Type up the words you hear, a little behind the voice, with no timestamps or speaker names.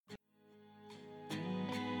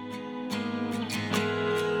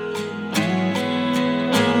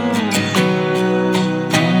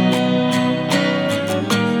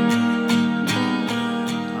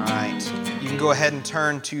ahead and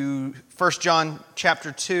turn to 1 John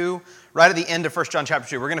chapter 2, right at the end of 1 John chapter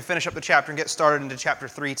 2. We're going to finish up the chapter and get started into chapter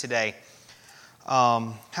 3 today.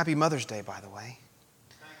 Happy Mother's Day, by the way.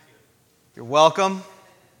 Thank you. You're welcome.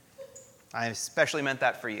 I especially meant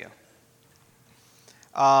that for you.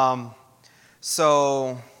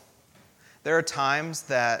 So there are times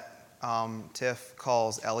that Tiff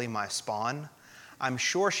calls Ellie my spawn. I'm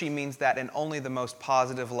sure she means that in only the most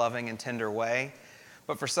positive, loving, and tender way.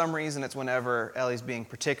 But for some reason, it's whenever Ellie's being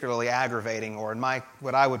particularly aggravating or in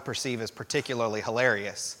what I would perceive as particularly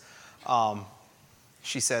hilarious.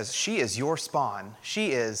 She says, she is your spawn.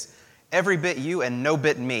 She is every bit you and no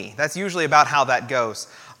bit me. That's usually about how that goes.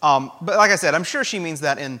 But like I said, I'm sure she means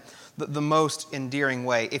that in the most endearing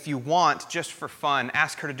way. If you want, just for fun,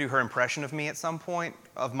 ask her to do her impression of me at some point,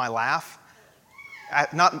 of my laugh.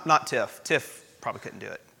 Not Tiff. Tiff probably couldn't do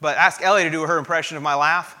it. But ask Ellie to do her impression of my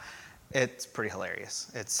laugh. It's pretty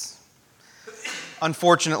hilarious. It's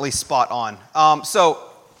unfortunately spot on.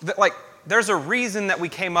 There's a reason that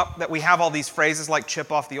we have all these phrases like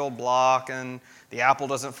chip off the old block and the apple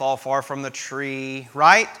doesn't fall far from the tree,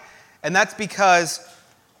 right? And that's because,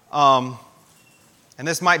 and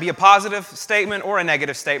this might be a positive statement or a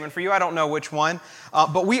negative statement for you, I don't know which one,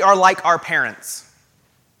 but we are like our parents.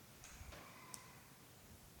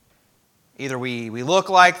 Either we look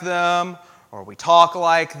like them, or we talk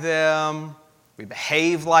like them, we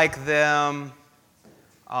behave like them.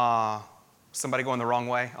 Somebody going the wrong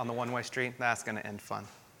way on the one-way street, that's going to end fun.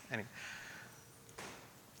 Anyway.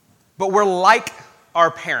 But we're like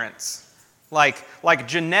our parents. Like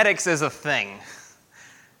genetics is a thing,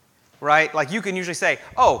 right? Like you can usually say,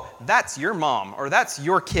 oh, that's your mom, or that's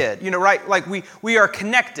your kid, right? Like we are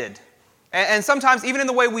connected. And sometimes even in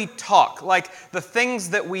the way we talk, like the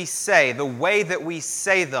things that we say, the way that we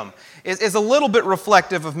say them is a little bit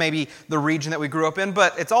reflective of maybe the region that we grew up in,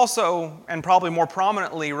 but it's also, and probably more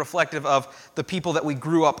prominently, reflective of the people that we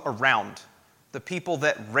grew up around, the people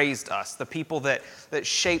that raised us, the people that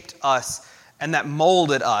shaped us and that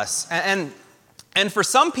molded us. And for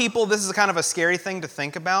some people, this is kind of a scary thing to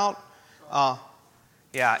think about. I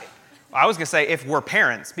was going to say if we're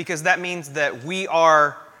parents, because that means that we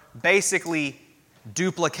are basically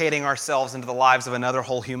duplicating ourselves into the lives of another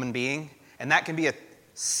whole human being. And that can be a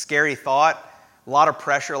scary thought, a lot of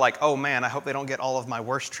pressure, like, oh man, I hope they don't get all of my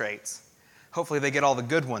worst traits. Hopefully they get all the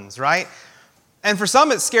good ones, right? And for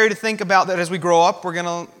some, it's scary to think about that as we grow up, we're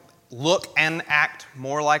going to look and act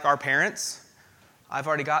more like our parents. I've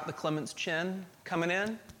already got the Clement's chin coming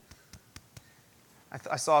in.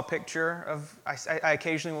 I saw a picture of, I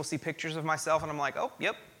occasionally will see pictures of myself and I'm like, oh,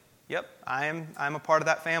 yep, I'm a part of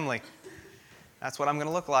that family. That's what I'm going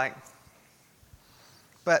to look like.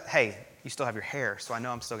 But hey, you still have your hair, so I know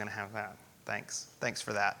I'm still going to have that. Thanks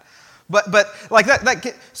for that. But like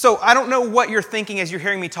that. So I don't know what you're thinking as you're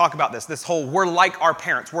hearing me talk about this whole we're like our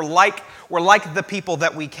parents. We're like the people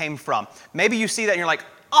that we came from. Maybe you see that and you're like,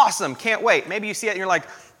 awesome, can't wait. Maybe you see it and you're like,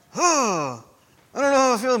 oh, I don't know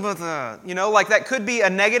how I feel about that. Like that could be a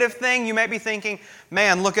negative thing. You might be thinking,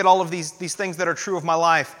 man, look at all of these things that are true of my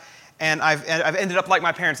life. And I've ended up like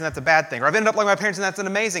my parents, and that's a bad thing. Or I've ended up like my parents, and that's an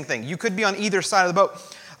amazing thing. You could be on either side of the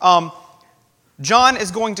boat. John is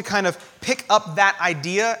going to kind of pick up that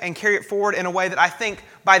idea and carry it forward in a way that I think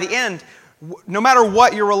by the end, no matter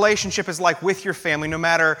what your relationship is like with your family, no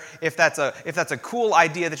matter if that's a cool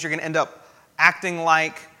idea that you're going to end up acting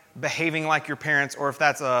like, behaving like your parents, or if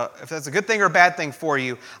that's a good thing or a bad thing for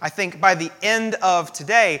you, I think by the end of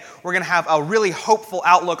today, we're going to have a really hopeful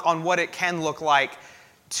outlook on what it can look like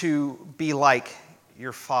to be like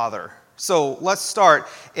your Father. So let's start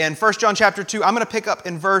in 1 John chapter 2. I'm going to pick up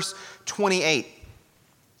in verse 28.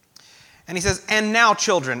 And he says, and now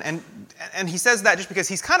children. And he says that just because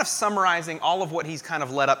he's kind of summarizing all of what he's kind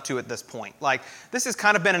of led up to at this point. Like, this has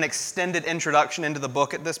kind of been an extended introduction into the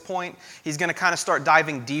book at this point. He's going to kind of start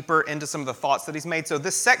diving deeper into some of the thoughts that he's made. So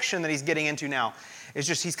this section that he's getting into now is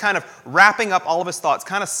just, he's kind of wrapping up all of his thoughts,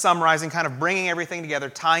 kind of summarizing, kind of bringing everything together,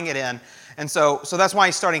 tying it in. And so that's why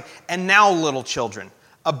he's starting, and now little children,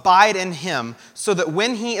 abide in him, so that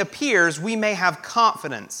when he appears, we may have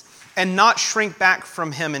confidence and not shrink back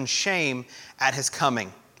from him in shame at his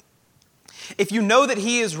coming. If you know that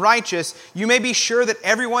he is righteous, you may be sure that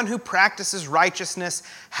everyone who practices righteousness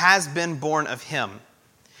has been born of him.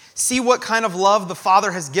 See what kind of love the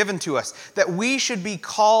Father has given to us, that we should be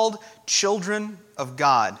called children of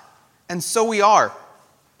God. And so we are.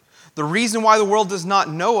 The reason why the world does not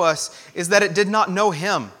know us is that it did not know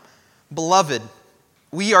him. Beloved,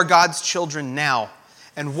 we are God's children now,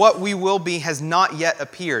 and what we will be has not yet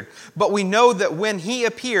appeared. But we know that when he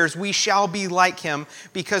appears, we shall be like him,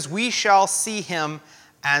 because we shall see him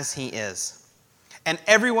as he is. And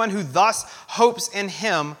everyone who thus hopes in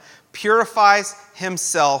him purifies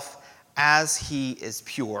himself as he is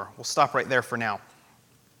pure. We'll stop right there for now.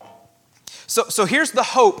 So here's the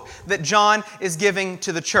hope that John is giving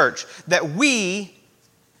to the church, that we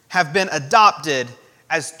have been adopted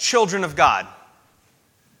as children of God.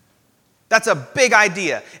 That's a big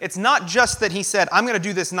idea. It's not just that he said, I'm going to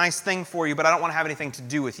do this nice thing for you, but I don't want to have anything to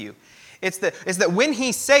do with you. It's that when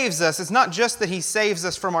he saves us, it's not just that he saves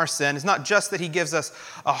us from our sin. It's not just that he gives us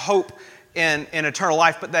a hope in eternal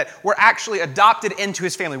life, but that we're actually adopted into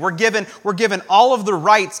his family. We're given all of the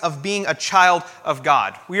rights of being a child of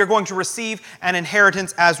God. We are going to receive an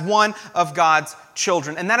inheritance as one of God's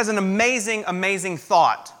children. And that is an amazing, amazing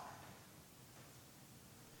thought.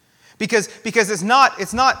 Because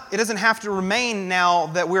it doesn't have to remain now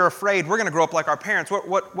that we're afraid we're going to grow up like our parents.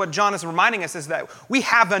 What John is reminding us is that we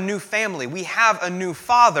have a new family. We have a new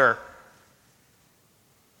father.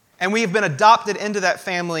 And we have been adopted into that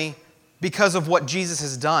family because of what Jesus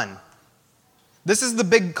has done. This is the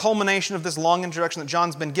big culmination of this long introduction that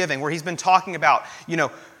John's been giving, where he's been talking about,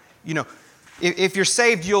 if you're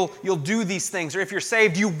saved, you'll do these things. Or if you're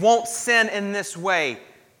saved, you won't sin in this way.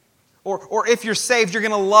 Or if you're saved, you're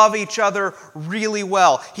going to love each other really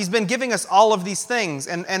well. He's been giving us all of these things.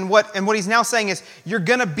 And what he's now saying is, you're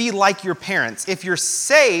going to be like your parents. If you're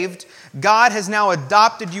saved, God has now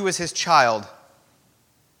adopted you as his child.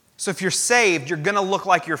 So if you're saved, you're going to look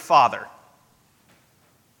like your father.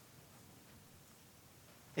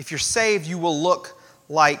 If you're saved, you will look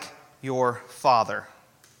like your father.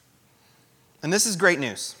 And this is great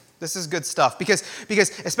news. This is good stuff. Because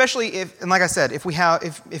especially if, and like I said,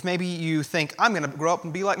 if maybe you think, I'm going to grow up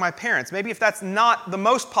and be like my parents, maybe if that's not the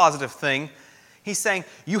most positive thing, he's saying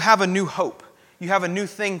you have a new hope. You have a new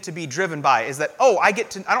thing to be driven by, is that, I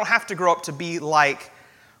don't have to grow up to be like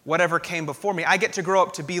whatever came before me. I get to grow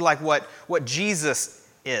up to be like what Jesus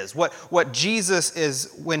is. What Jesus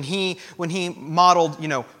is when he modeled,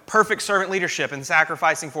 perfect servant leadership and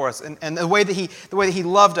sacrificing for us, and the way that he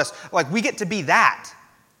loved us. Like, we get to be that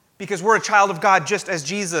because we're a child of God just as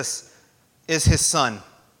Jesus is his son.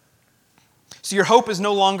 So your hope is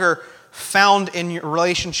no longer found in your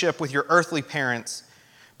relationship with your earthly parents,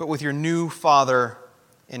 but with your new Father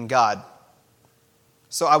in God.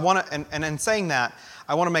 So I want to, and in saying that,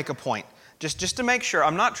 I want to make a point. Just to make sure,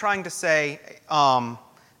 I'm not trying to say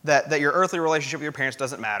that your earthly relationship with your parents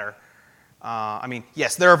doesn't matter.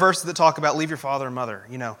 Yes, there are verses that talk about leave your father and mother,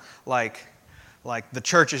 like the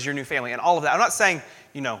church is your new family and all of that. I'm not saying,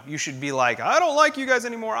 you should be like, I don't like you guys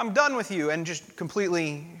anymore, I'm done with you, and just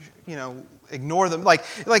completely, ignore them.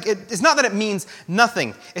 It's not that it means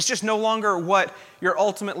nothing. It's just no longer what you're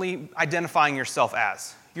ultimately identifying yourself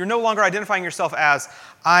as. You're no longer identifying yourself as,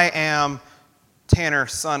 I am Tanner,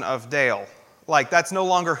 son of Dale. That's no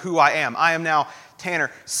longer who I am. I am now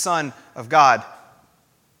Tanner, son of God,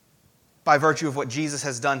 by virtue of what Jesus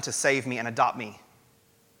has done to save me and adopt me.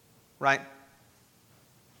 Right?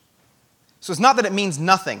 So it's not that it means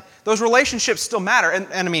nothing. Those relationships still matter.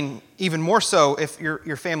 And even more so if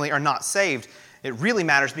your family are not saved. It really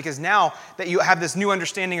matters because now that you have this new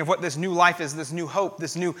understanding of what this new life is, this new hope,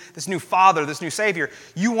 this new Father, this new Savior,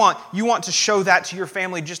 you want to show that to your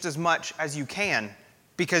family just as much as you can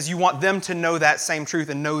because you want them to know that same truth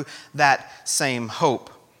and know that same hope.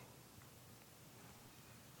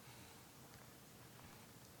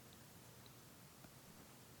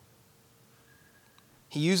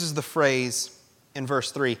 He uses the phrase in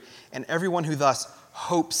verse 3, and everyone who thus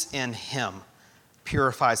hopes in him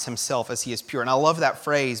purifies himself as he is pure. And I love that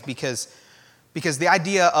phrase because the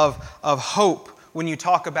idea of hope, when you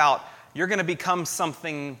talk about you're going to become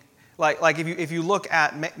something, like if you look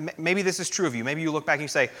at, maybe this is true of you, maybe you look back and you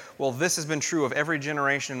say, well, this has been true of every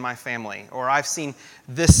generation in my family, or I've seen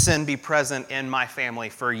this sin be present in my family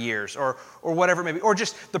for years, or whatever it may be, or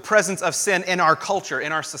just the presence of sin in our culture,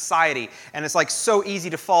 in our society, and it's so easy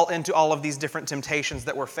to fall into all of these different temptations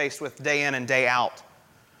that we're faced with day in and day out.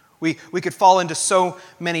 We could fall into so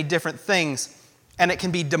many different things, and it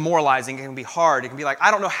can be demoralizing, it can be hard, it can be like,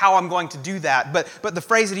 I don't know how I'm going to do that, but the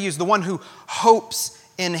phrase that he used, the one who hopes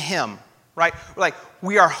in him, right?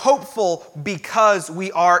 We are hopeful because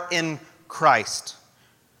we are in Christ.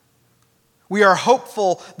 We are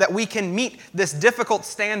hopeful that we can meet this difficult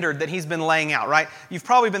standard that he's been laying out, right? You've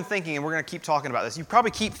probably been thinking, and we're going to keep talking about this, you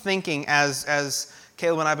probably keep thinking as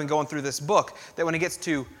Caleb and I have been going through this book, that when it gets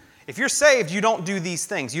to, if you're saved, you don't do these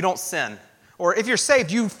things, you don't sin. Or if you're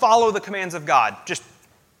saved, you follow the commands of God. Just,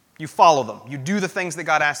 you follow them. You do the things that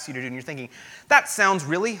God asks you to do. And you're thinking, that sounds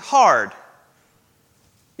really hard.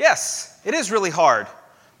 Yes, it is really hard.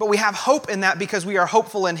 But we have hope in that because we are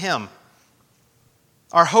hopeful in him.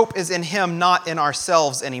 Our hope is in him, not in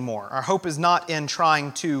ourselves anymore. Our hope is not in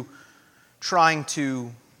trying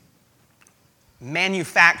to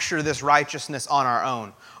manufacture this righteousness on our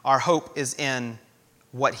own. Our hope is in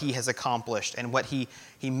what he has accomplished and what he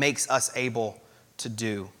makes us able to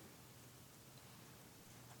do.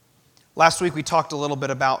 Last week we talked a little bit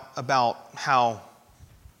about how,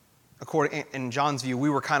 according in John's view, we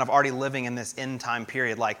were kind of already living in this end time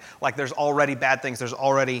period. Like there's already bad things, there's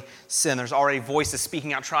already sin, there's already voices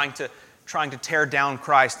speaking out trying to tear down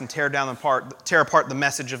Christ and tear apart the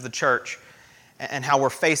message of the church, and how we're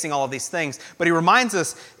facing all of these things. But he reminds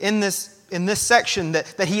us in this section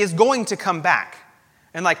that he is going to come back.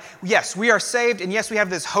 And yes, we are saved, and yes, we have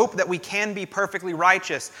this hope that we can be perfectly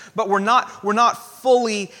righteous, but we're not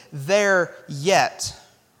fully there yet,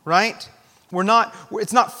 right?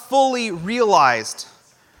 It's not fully realized,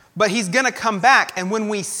 but he's going to come back, and when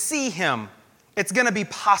we see him, it's going to be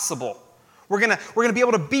possible. We're going to be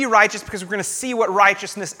able to be righteous because we're going to see what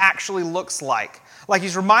righteousness actually looks like. Like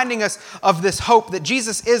he's reminding us of this hope that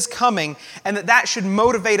Jesus is coming, and that should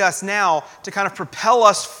motivate us now to kind of propel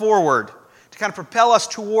us forward, to kind of propel us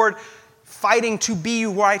toward fighting to be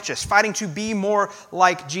righteous, fighting to be more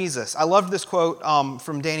like Jesus. I loved this quote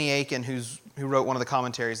from Danny Aiken, who wrote one of the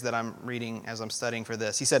commentaries that I'm reading as I'm studying for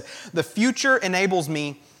this. He said, "The future enables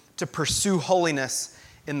me to pursue holiness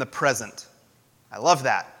in the present." I love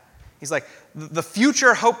that. He's like, the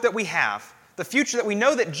future hope that we have, the future that we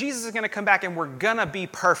know that Jesus is going to come back and we're going to be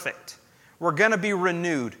perfect. We're going to be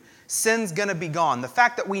renewed. Sin's going to be gone. The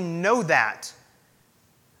fact that we know that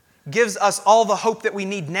gives us all the hope that we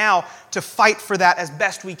need now to fight for that as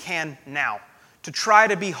best we can now, to try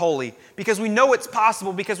to be holy, because we know it's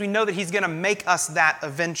possible, because we know that he's going to make us that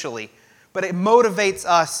eventually. But it motivates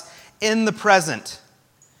us in the present.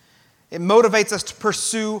 It motivates us to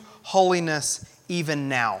pursue holiness even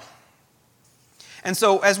now. And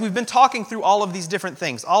so as we've been talking through all of these different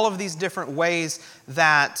things, all of these different ways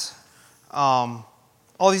that, all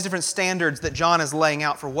these different standards that John is laying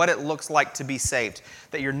out for what it looks like to be saved,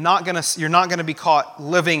 that you're not going to be caught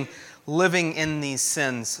living in these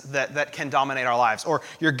sins that can dominate our lives, or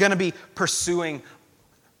you're going to be pursuing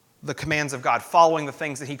the commands of God, following the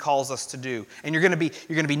things that he calls us to do. And you're going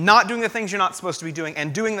to be not doing the things you're not supposed to be doing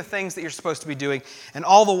and doing the things that you're supposed to be doing. And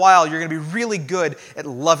all the while, you're going to be really good at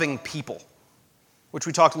loving people, which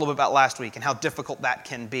we talked a little bit about last week and how difficult that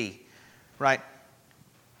can be, right?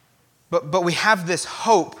 But we have this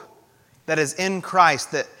hope that is in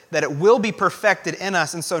Christ, that it will be perfected in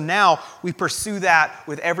us. And so now we pursue that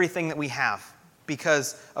with everything that we have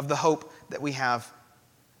because of the hope that we have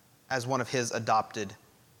as one of his adopted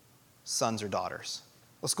sons or daughters.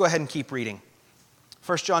 Let's go ahead and keep reading.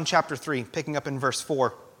 1 John chapter 3, picking up in verse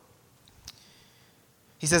 4.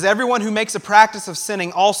 He says, "Everyone who makes a practice of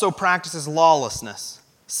sinning also practices lawlessness.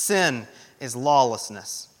 Sin is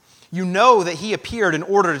lawlessness. You know that he appeared in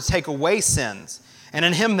order to take away sins, and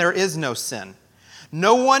in him there is no sin.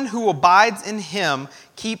 No one who abides in him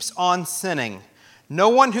keeps on sinning. No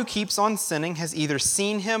one who keeps on sinning has either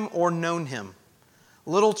seen him or known him.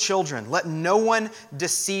 Little children, let no one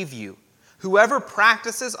deceive you. Whoever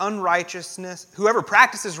practices righteousness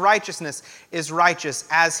is righteous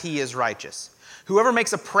as he is righteous. Whoever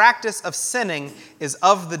makes a practice of sinning is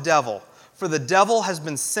of the devil, for the devil has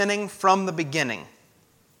been sinning from the beginning.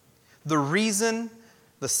 The reason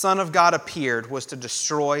the Son of God appeared was to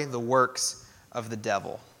destroy the works of the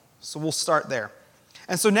devil." So we'll start there.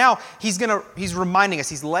 And so now he's reminding us,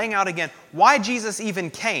 he's laying out again why Jesus even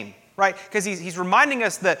came, right? Because he's reminding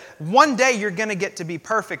us that one day you're going to get to be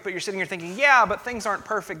perfect, but you're sitting here thinking, yeah, but things aren't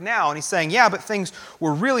perfect now. And he's saying, yeah, but things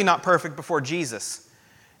were really not perfect before Jesus.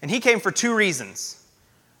 And he came for two reasons.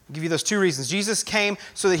 I'll give you those two reasons. Jesus came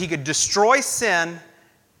so that he could destroy sin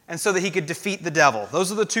and so that he could defeat the devil.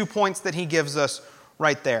 Those are the 2 points that he gives us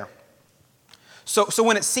right there. So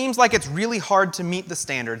when it seems like it's really hard to meet the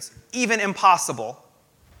standards, even impossible,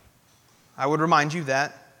 I would remind you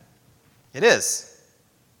that it is.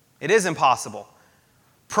 It is impossible.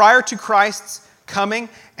 Prior to Christ's coming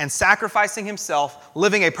and sacrificing himself,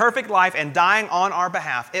 living a perfect life and dying on our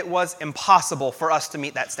behalf, it was impossible for us to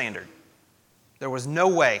meet that standard. There was no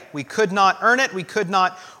way. We could not earn it. We could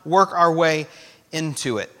not work our way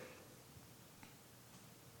into it.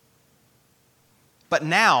 But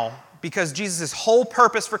now, because Jesus' whole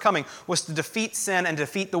purpose for coming was to defeat sin and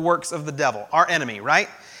defeat the works of the devil, our enemy, right?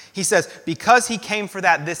 He says, because he came for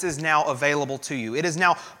that, this is now available to you. It is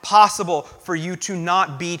now possible for you to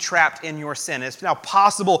not be trapped in your sin. It's now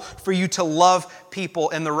possible for you to love people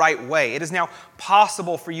in the right way. It is now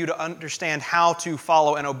possible for you to understand how to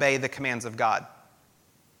follow and obey the commands of God.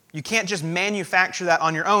 You can't just manufacture that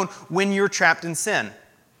on your own when you're trapped in sin.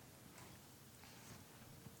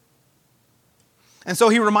 And so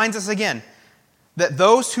he reminds us again that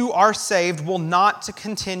those who are saved will not to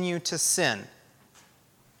continue to sin.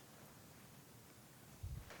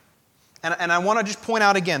 And I want to just point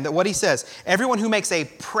out again that what he says, everyone who makes a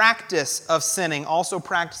practice of sinning also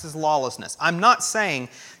practices lawlessness. I'm not saying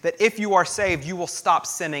that if you are saved, you will stop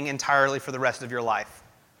sinning entirely for the rest of your life.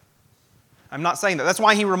 I'm not saying that. That's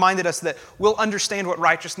why he reminded us that we'll understand what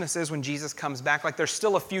righteousness is when Jesus comes back. Like there's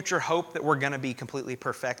still a future hope that we're going to be completely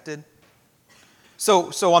perfected.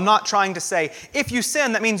 So I'm not trying to say, if you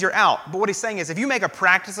sin, that means you're out. But what he's saying is, if you make a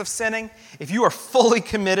practice of sinning, if you are fully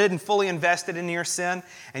committed and fully invested in your sin,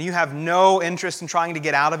 and you have no interest in trying to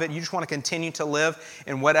get out of it, you just want to continue to live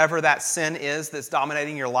in whatever that sin is that's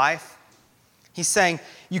dominating your life, he's saying,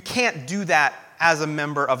 you can't do that as a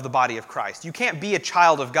member of the body of Christ. You can't be a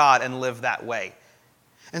child of God and live that way.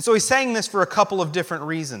 And so he's saying this for a couple of different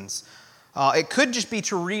reasons. It could just be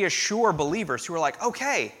to reassure believers who are like,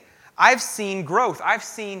 okay, I've seen growth. I've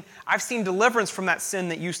seen deliverance from that sin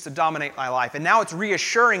that used to dominate my life. And now it's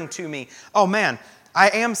reassuring to me, oh man, I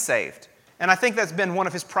am saved. And I think that's been one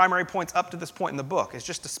of his primary points up to this point in the book, is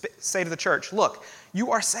just to say to the church, look, you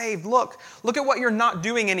are saved. Look at what you're not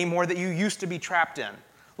doing anymore that you used to be trapped in.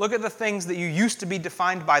 Look at the things that you used to be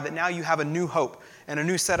defined by that now you have a new hope and a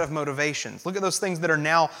new set of motivations. Look at those things that are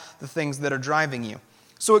now the things that are driving you.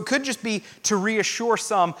 So it could just be to reassure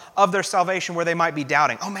some of their salvation where they might be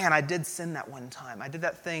doubting. Oh man, I did sin that one time. I did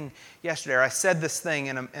that thing yesterday, or I said this thing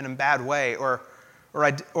in a bad way, or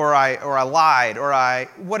I lied, or I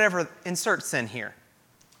whatever. Insert sin here.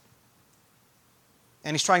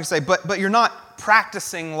 And he's trying to say, but you're not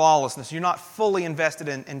practicing lawlessness. You're not fully invested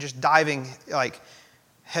in just diving like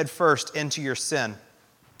head first into your sin,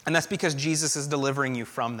 and that's because Jesus is delivering you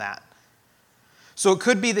from that. So it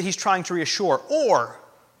could be that he's trying to reassure, or.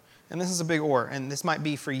 And this is a big or, and this might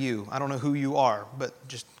be for you. I don't know who you are, but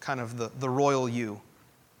just kind of the royal you.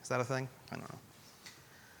 Is that a thing? I don't know.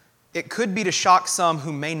 It could be to shock some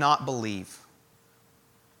who may not believe,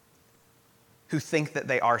 who think that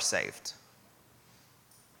they are saved.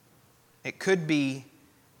 It could be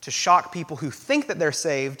to shock people who think that they're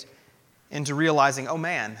saved into realizing, oh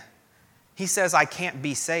man, he says I can't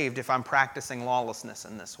be saved if I'm practicing lawlessness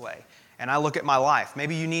in this way. And I look at my life.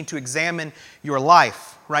 Maybe you need to examine your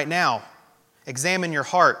life right now. Examine your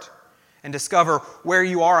heart and discover where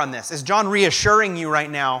you are on this. Is John reassuring you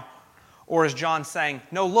right now? Or is John saying,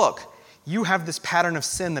 no, look, you have this pattern of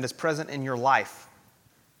sin that is present in your life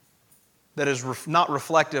that is not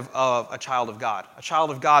reflective of a child of God. A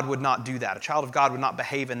child of God would not do that. A child of God would not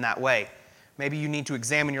behave in that way. Maybe you need to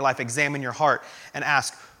examine your life, examine your heart, and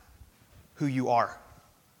ask who you are.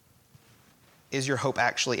 Is your hope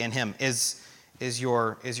actually in him? Is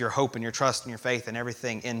your hope and your trust and your faith and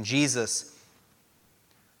everything in Jesus?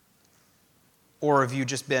 Or have you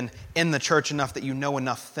just been in the church enough that you know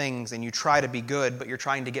enough things and you try to be good, but you're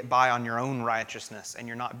trying to get by on your own righteousness and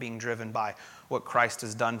you're not being driven by what Christ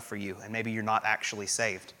has done for you, and maybe you're not actually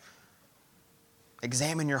saved?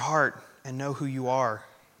 Examine your heart and know who you are.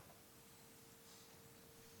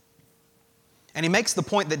 And he makes the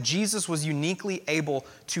point that Jesus was uniquely able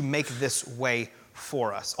to make this way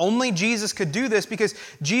for us. Only Jesus could do this because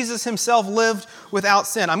Jesus himself lived without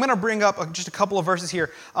sin. I'm going to bring up just a couple of verses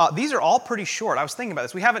here. These are all pretty short. I was thinking about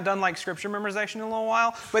this. We haven't done like scripture memorization in a little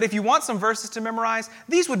while, but if you want some verses to memorize,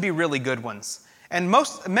 these would be really good ones. And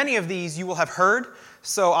many of these you will have heard.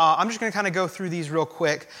 So I'm just going to kind of go through these real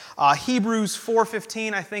quick. Hebrews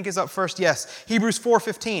 4:15, I think, is up first. Yes, Hebrews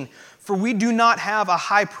 4:15. For we do not have a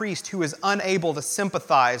high priest who is unable to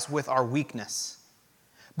sympathize with our weakness,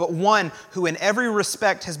 but one who in every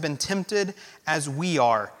respect has been tempted as we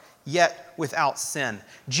are, yet without sin.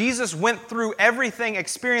 Jesus went through everything,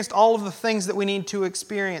 experienced all of the things that we need to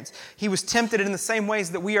experience. He was tempted in the same ways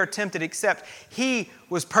that we are tempted, except he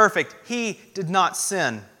was perfect. He did not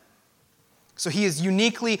sin. So he is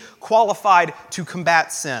uniquely qualified to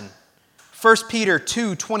combat sin. 1 Peter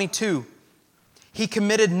 2:22. He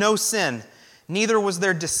committed no sin, neither was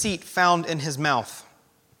there deceit found in his mouth.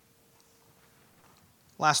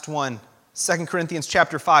 Last one, 2 Corinthians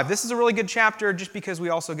chapter 5. This is a really good chapter just because we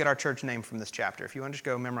also get our church name from this chapter. If you want to just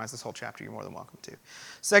go memorize this whole chapter, you're more than welcome to.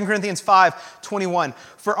 2 Corinthians 5:21.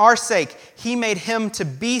 For our sake, he made him to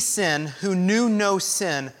be sin who knew no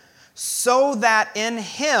sin, so that in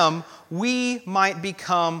him we might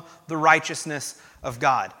become the righteousness of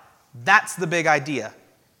God. That's the big idea.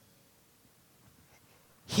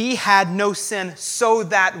 He had no sin so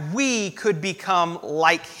that we could become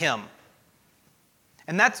like him.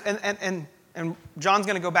 And John's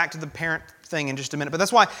going to go back to the parent thing in just a minute. But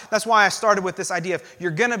that's why I started with this idea of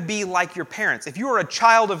you're going to be like your parents. If you are a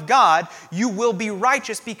child of God, you will be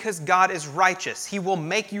righteous because God is righteous. He will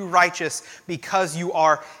make you righteous because you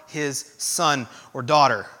are His son or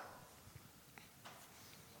daughter.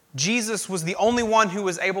 Jesus was the only one who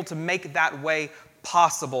was able to make that way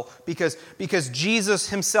possible because Jesus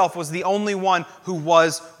Himself was the only one who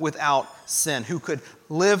was without sin, who could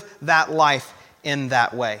live that life in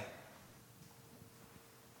that way.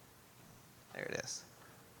 There it is.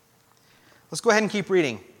 Let's go ahead and keep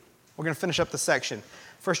reading. We're going to finish up the section.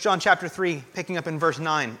 1 John chapter 3, picking up in verse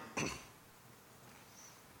 9.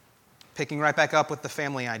 Picking right back up with the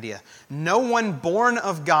family idea. No one born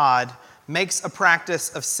of God makes a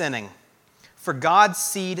practice of sinning, for God's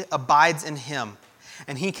seed abides in him,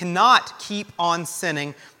 and he cannot keep on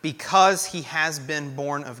sinning because he has been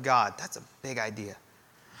born of God. That's a big idea.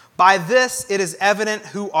 By this it is evident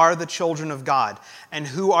who are the children of God and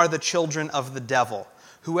who are the children of the devil.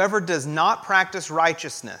 Whoever does not practice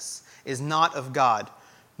righteousness is not of God,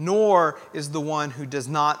 nor is the one who does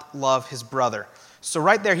not love his brother. So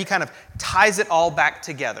right there, he kind of ties it all back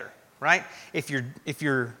together, right? If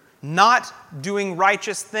you're not doing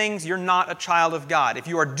righteous things, you're not a child of God. If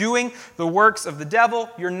you are doing the works of the devil,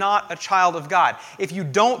 you're not a child of God. If you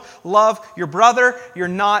don't love your brother, you're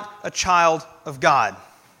not a child of God.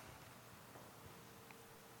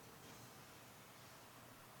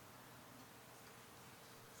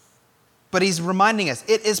 But he's reminding us,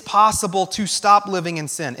 it is possible to stop living in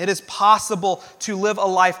sin. It is possible to live a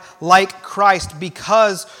life like Christ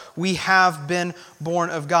because we have been born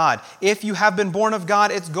of God. If you have been born of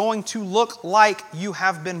God, it's going to look like you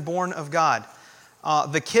have been born of God.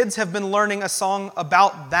 The kids have been learning a song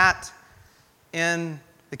about that in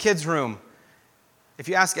the kids' room. If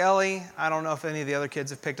you ask Ellie, I don't know if any of the other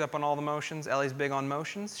kids have picked up on all the motions. Ellie's big on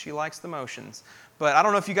motions. She likes the motions. But I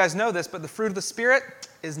don't know if you guys know this, but the fruit of the Spirit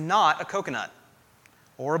is not a coconut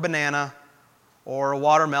or a banana or a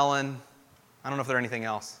watermelon. I don't know if there's anything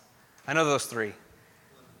else. I know those three.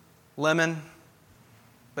 Lemon.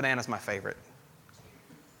 Banana's my favorite.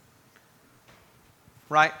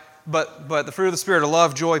 Right? But the fruit of the Spirit are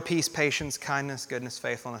love, joy, peace, patience, kindness, goodness,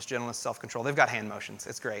 faithfulness, gentleness, self-control. They've got hand motions.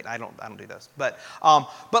 It's great. I don't do those. But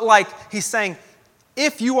like he's saying,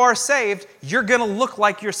 if you are saved, you're going to look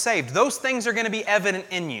like you're saved. Those things are going to be evident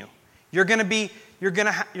in you. You're going to be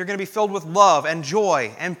filled with love and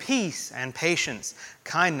joy and peace and patience,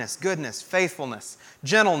 kindness, goodness, faithfulness,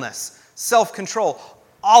 gentleness, self-control.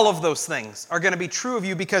 All of those things are going to be true of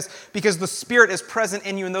you because the Spirit is present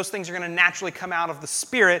in you, and those things are going to naturally come out of the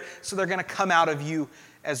Spirit, so they're going to come out of you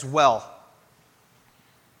as well.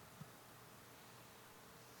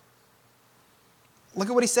 Look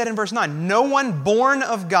at what he said in verse 9. No one born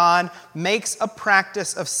of God makes a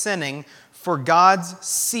practice of sinning, for God's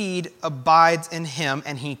seed abides in him,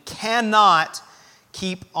 and he cannot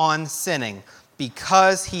keep on sinning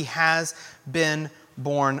because he has been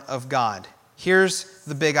born of God. Here's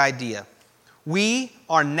the big idea. We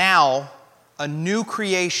are now a new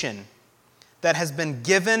creation that has been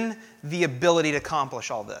given the ability to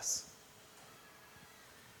accomplish all this.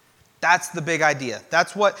 That's the big idea.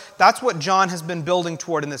 That's what John has been building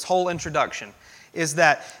toward in this whole introduction, is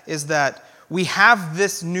that we have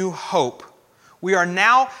this new hope. We are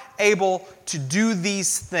now able to do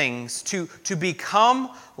these things, to become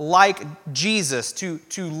like Jesus, to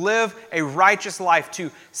live a righteous life, to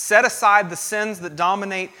set aside the sins that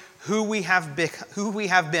dominate who we have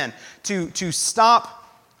been, to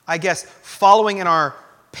stop, I guess, following in our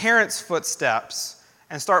parents' footsteps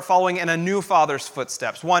and start following in a new Father's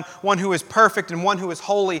footsteps, one who is perfect and one who is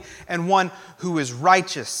holy and one who is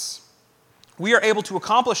righteous. We are able to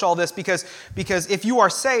accomplish all this because if you are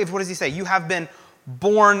saved, what does he say? You have been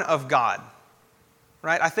born of God.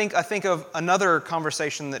 Right? I think of another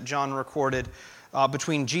conversation that John recorded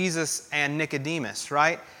between Jesus and Nicodemus,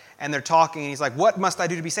 right? And they're talking, and he's like, what must I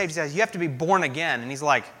do to be saved? He says, you have to be born again. And he's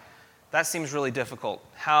like, that seems really difficult.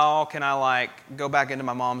 How can I go back into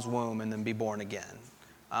my mom's womb and then be born again?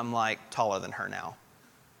 I'm taller than her now.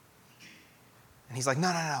 And he's like,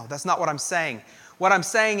 no, that's not what I'm saying. What I'm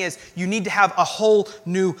saying is you need to have a whole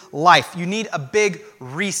new life. You need a big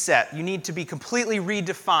reset. You need to be completely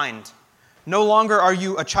redefined. No longer are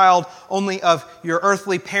you a child only of your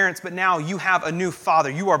earthly parents, but now you have a new father.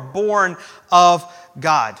 You are born of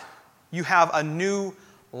God. You have a new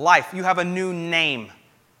life. You have a new name,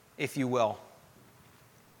 if you will.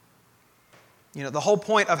 You know, the whole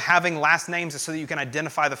point of having last names is so that you can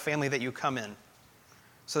identify the family that you come in,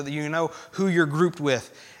 so that you know who you're grouped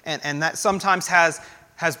with. And that sometimes has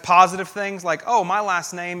positive things like, oh, my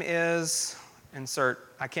last name is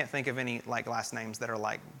insert, I can't think of any like last names that are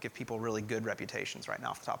like, give people really good reputations right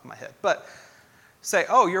now off the top of my head. But say,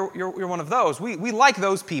 oh, you're one of those. We like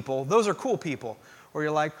those people. Those are cool people. Or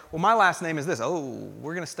you're like, well, my last name is this. Oh,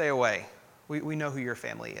 we're going to stay away. We know who your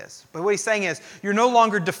family is. But what he's saying is, you're no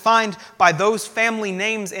longer defined by those family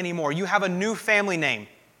names anymore. You have a new family name.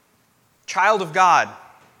 Child of God.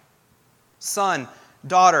 Son,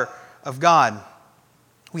 daughter of God.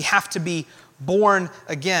 We have to be born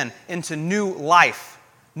again into new life.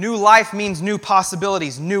 New life means new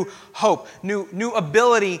possibilities, new hope, new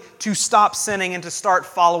ability to stop sinning and to start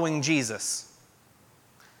following Jesus.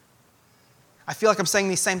 I feel like I'm saying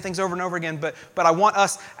these same things over and over again, but I want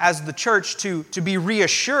us as the church to be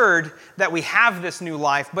reassured that we have this new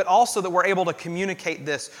life, but also that we're able to communicate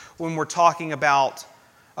this when we're talking about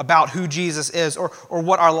who Jesus is or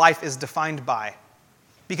what our life is defined by.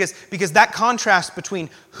 Because that contrast between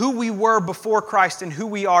who we were before Christ and who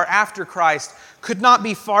we are after Christ could not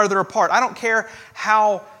be farther apart. I don't care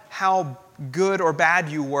how good or bad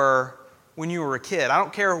you were when you were a kid. I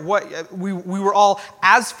don't care what, we were all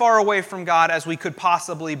as far away from God as we could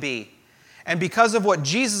possibly be. And because of what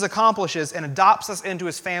Jesus accomplishes and adopts us into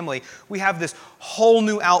His family, we have this whole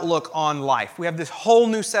new outlook on life. We have this whole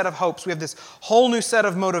new set of hopes. We have this whole new set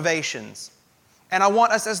of motivations. And I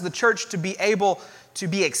want us as the church to be able to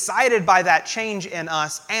be excited by that change in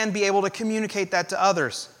us and be able to communicate that to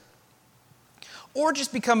others. Or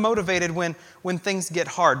just become motivated when things get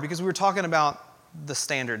hard. Because we were talking about the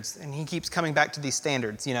standards, and he keeps coming back to these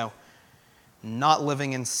standards, not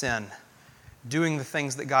living in sin, doing the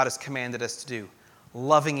things that God has commanded us to do,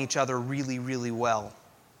 loving each other really, really well.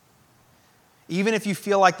 Even if you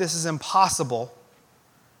feel like this is impossible,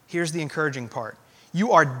 here's the encouraging part.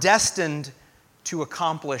 You are destined to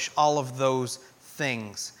accomplish all of those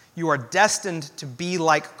things. You are destined to be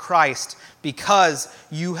like Christ because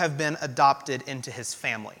you have been adopted into His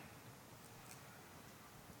family.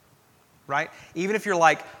 Right? Even if you're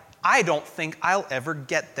like, I don't think I'll ever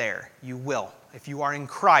get there, you will. If you are in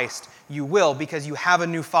Christ, you will, because you have a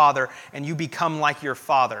new Father and you become like your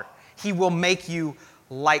Father. He will make you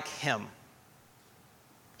like Him.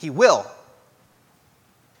 He will.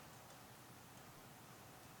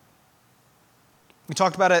 We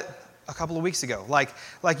talked about it a couple of weeks ago. Like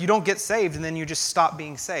you don't get saved and then you just stop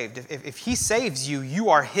being saved. If He saves you, you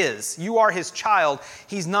are His. You are His child.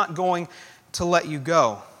 He's not going to let you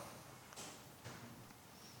go.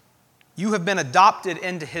 You have been adopted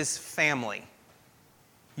into His family.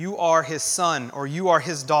 You are His son or you are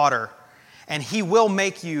His daughter, and He will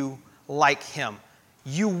make you like Him.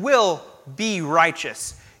 You will be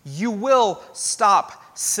righteous. You will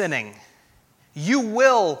stop sinning. You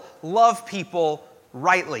will love people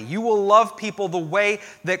rightly. You will love people the way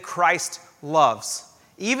that Christ loves.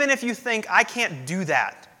 Even if you think, I can't do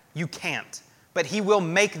that, you can't. But He will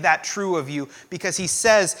make that true of you because He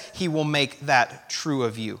says He will make that true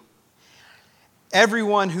of you.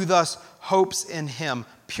 Everyone who thus hopes in Him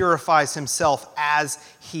purifies himself as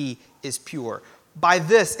He is pure. By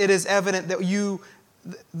this it is evident that you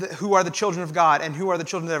who are the children of God and who are the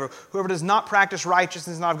children of the devil, whoever does not practice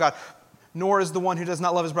righteousness is not of God, nor is the one who does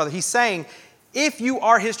not love his brother. He's saying, if you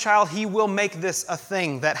are His child, He will make this a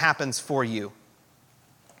thing that happens for you.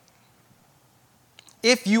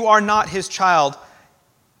 If you are not His child,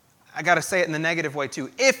 I got to say it in the negative way too.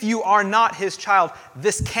 If you are not His child,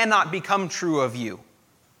 this cannot become true of you.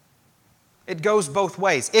 It goes both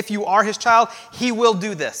ways. If you are His child, He will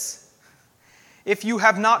do this. If you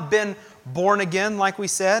have not been born again, like we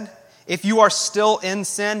said, if you are still in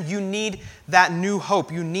sin, you need that new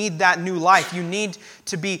hope. You need that new life. You need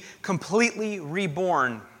to be completely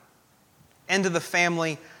reborn into the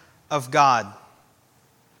family of God.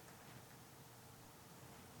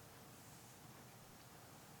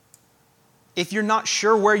 If you're not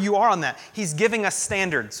sure where you are on that, He's giving us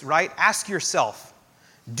standards, right? Ask yourself,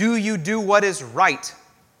 do you do what is right?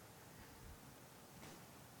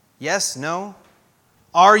 Yes, no?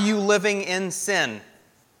 Are you living in sin?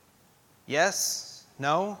 Yes,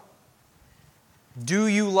 no? Do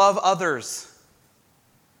you love others?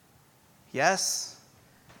 Yes,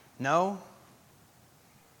 no?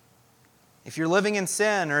 If you're living in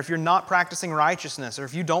sin, or if you're not practicing righteousness, or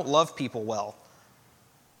if you don't love people well,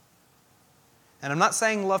 and I'm not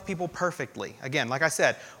saying love people perfectly. Again, like I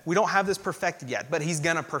said, we don't have this perfected yet, but He's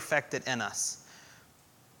going to perfect it in us.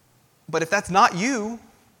 But if that's not you,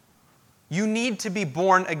 you need to be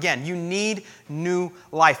born again. You need new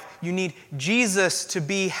life. You need Jesus to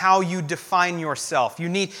be how you define yourself. You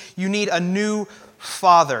need a new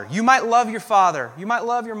father. You might love your father. You might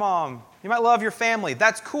love your mom. You might love your family.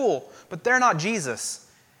 That's cool, but they're not Jesus.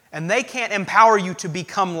 And they can't empower you to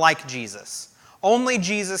become like Jesus. Only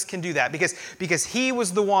Jesus can do that because he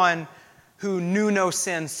was the one who knew no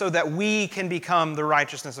sin so that we can become the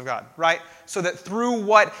righteousness of God, right? So that through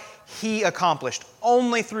what he accomplished,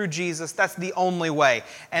 only through Jesus, that's the only way.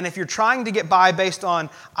 And if you're trying to get by based on,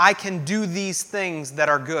 I can do these things that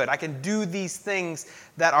are good, I can do these things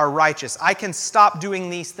that are righteous, I can stop doing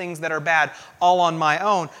these things that are bad all on my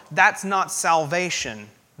own, that's not salvation.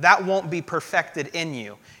 That won't be perfected in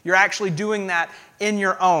you. You're actually doing that on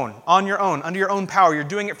your own, under your own power. You're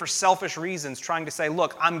doing it for selfish reasons, trying to say,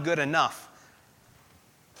 look, I'm good enough.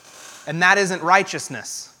 And that isn't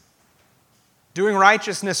righteousness. Doing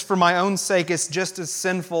righteousness for my own sake is just as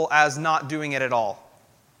sinful as not doing it at all,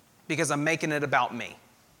 because I'm making it about me.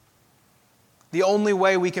 The only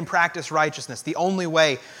way we can practice righteousness, the only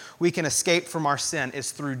way we can escape from our sin is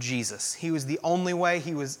through Jesus. He was the only way.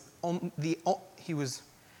 He was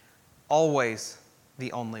always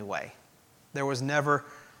the only way. There was never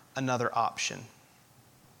another option.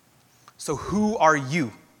 So who are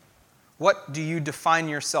you? What do you define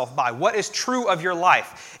yourself by? What is true of your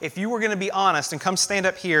life? If you were going to be honest and come stand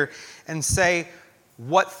up here and say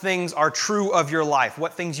what things are true of your life,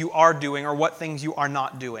 what things you are doing or what things you are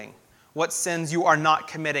not doing, what sins you are not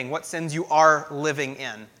committing, what sins you are living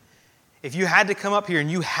in. If you had to come up here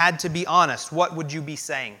and you had to be honest, what would you be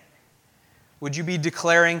saying? Would you be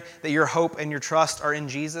declaring that your hope and your trust are in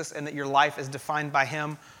Jesus and that your life is defined by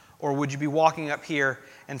him? Or would you be walking up here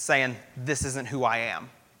and saying, this isn't who I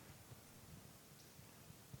am?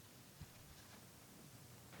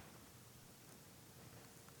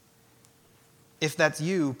 If that's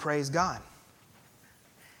you, praise God.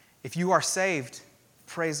 If you are saved,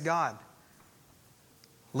 praise God.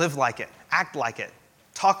 Live like it. Act like it.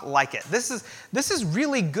 Talk like it. This is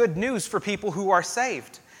really good news for people who are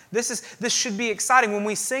saved. This should be exciting. When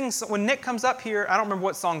we sing, when Nick comes up here, I don't remember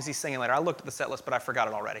what songs he's singing later. I looked at the set list, but I forgot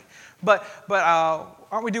it already. But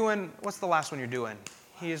aren't we doing, what's the last one you're doing?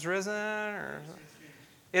 He is risen? Or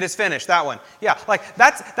it is finished, that one. Yeah, like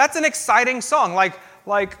that's an exciting song.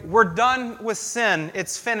 Like we're done with sin.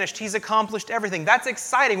 It's finished. He's accomplished everything. That's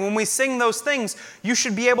exciting. When we sing those things, you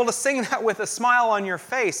should be able to sing that with a smile on your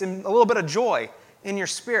face and a little bit of joy in your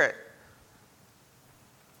spirit.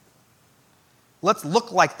 Let's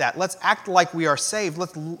look like that. Let's act like we are saved.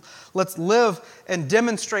 Let's live and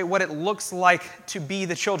demonstrate what it looks like to be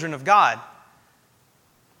the children of God.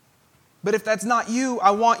 But if that's not you, I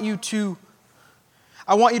want you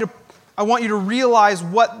to realize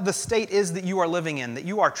what the state is that you are living in, that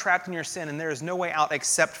you are trapped in your sin and there is no way out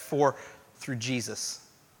except for through Jesus.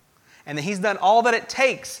 And that he's done all that it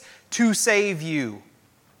takes to save you.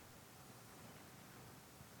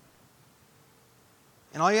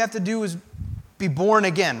 And all you have to do is be born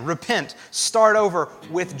again, repent, start over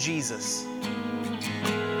with Jesus.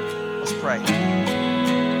 Let's pray.